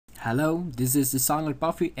Hello, this is the Silent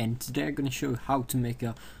Buffy, and today I'm gonna show you how to make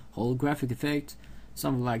a holographic effect,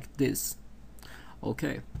 something like this.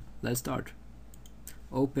 Okay, let's start.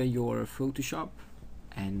 Open your Photoshop,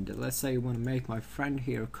 and let's say you want to make my friend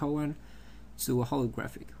here, Cohen, to a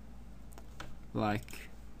holographic,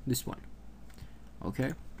 like this one.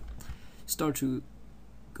 Okay, start to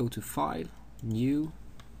go to File, New,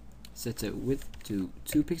 set the width to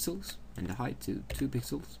 2 pixels and the height to 2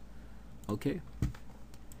 pixels. Okay.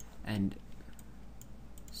 And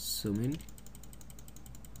zoom in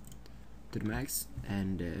to the max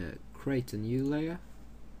and create a new layer.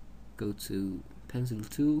 Go to pencil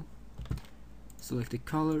tool, select the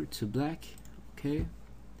color to black, okay,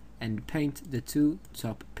 and paint the 2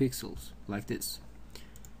 top pixels like this,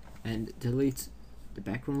 and delete the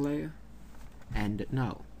background layer. And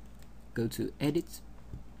now go to edit,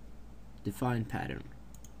 define pattern.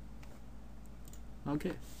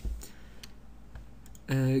 Okay.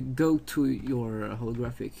 Go to your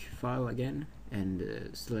holographic file again and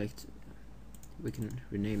select, we can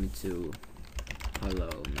rename it to Hello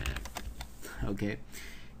Man. Okay,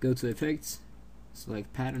 go to effects,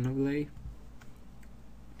 select pattern overlay,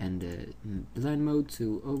 and blend mode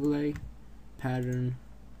to overlay pattern,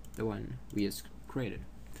 the one we just created.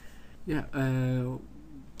 Yeah,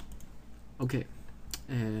 okay,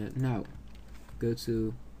 now go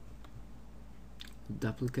to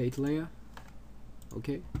duplicate layer.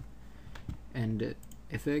 Okay, and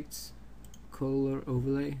effects, color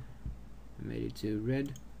overlay, I made it to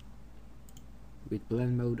red with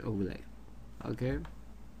blend mode overlay. Okay,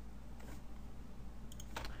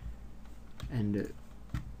 and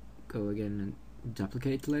go again and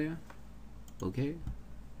duplicate layer. Okay,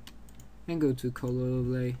 and go to color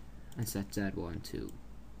overlay and set that one to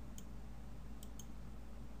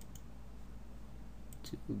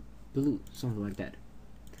blue, something like that.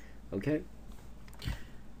 Okay.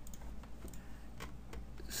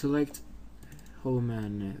 Select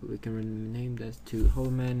Holoman, we can rename that to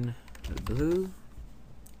Holoman Blue,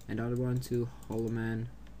 and other one to Holoman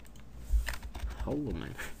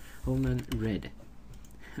Red.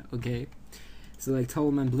 Okay, select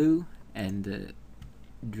Holoman Blue and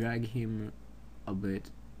drag him a bit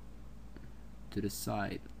to the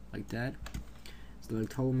side like that.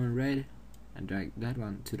 Select Holoman Red and drag that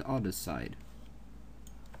one to the other side,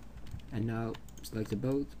 and now select the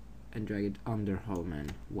both and drag it under Holoman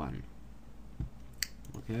 1.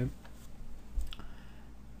 Okay,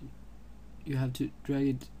 you have to drag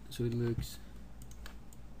it so it looks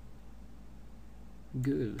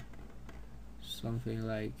good, something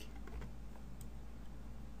like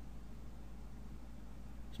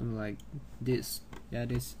this. Yeah,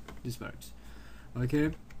 this works.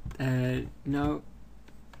 Okay, now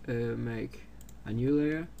make a new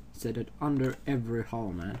layer, set it under every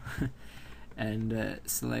Holoman and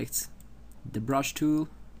select the brush tool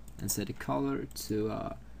and set the color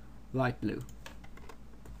to light blue,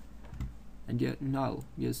 and yet now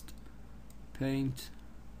just paint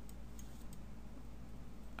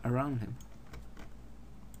around him.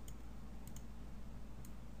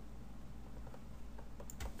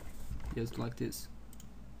 Just like this.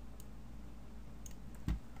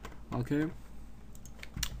 Okay,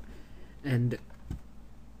 and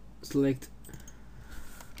select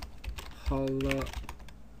Holo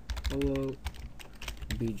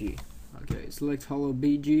BG. Okay, select Holo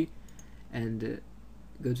BG and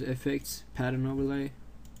go to effects, pattern overlay,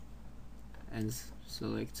 and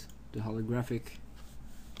select the holographic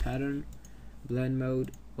pattern, blend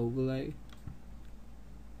mode overlay,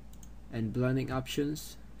 and blending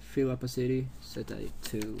options, fill opacity, set that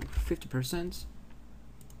to 50%,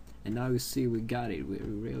 and now you see we got it. We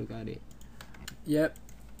really got it. Yep,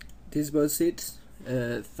 this was it.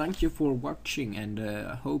 Thank you for watching, and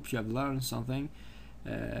I hope you have learned something.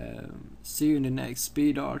 See you in the next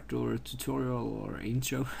speed art or tutorial or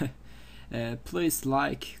intro. Please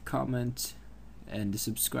like, comment, and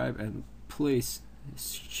subscribe, and please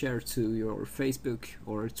share to your Facebook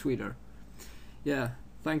or Twitter. Yeah,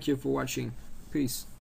 thank you for watching. Peace.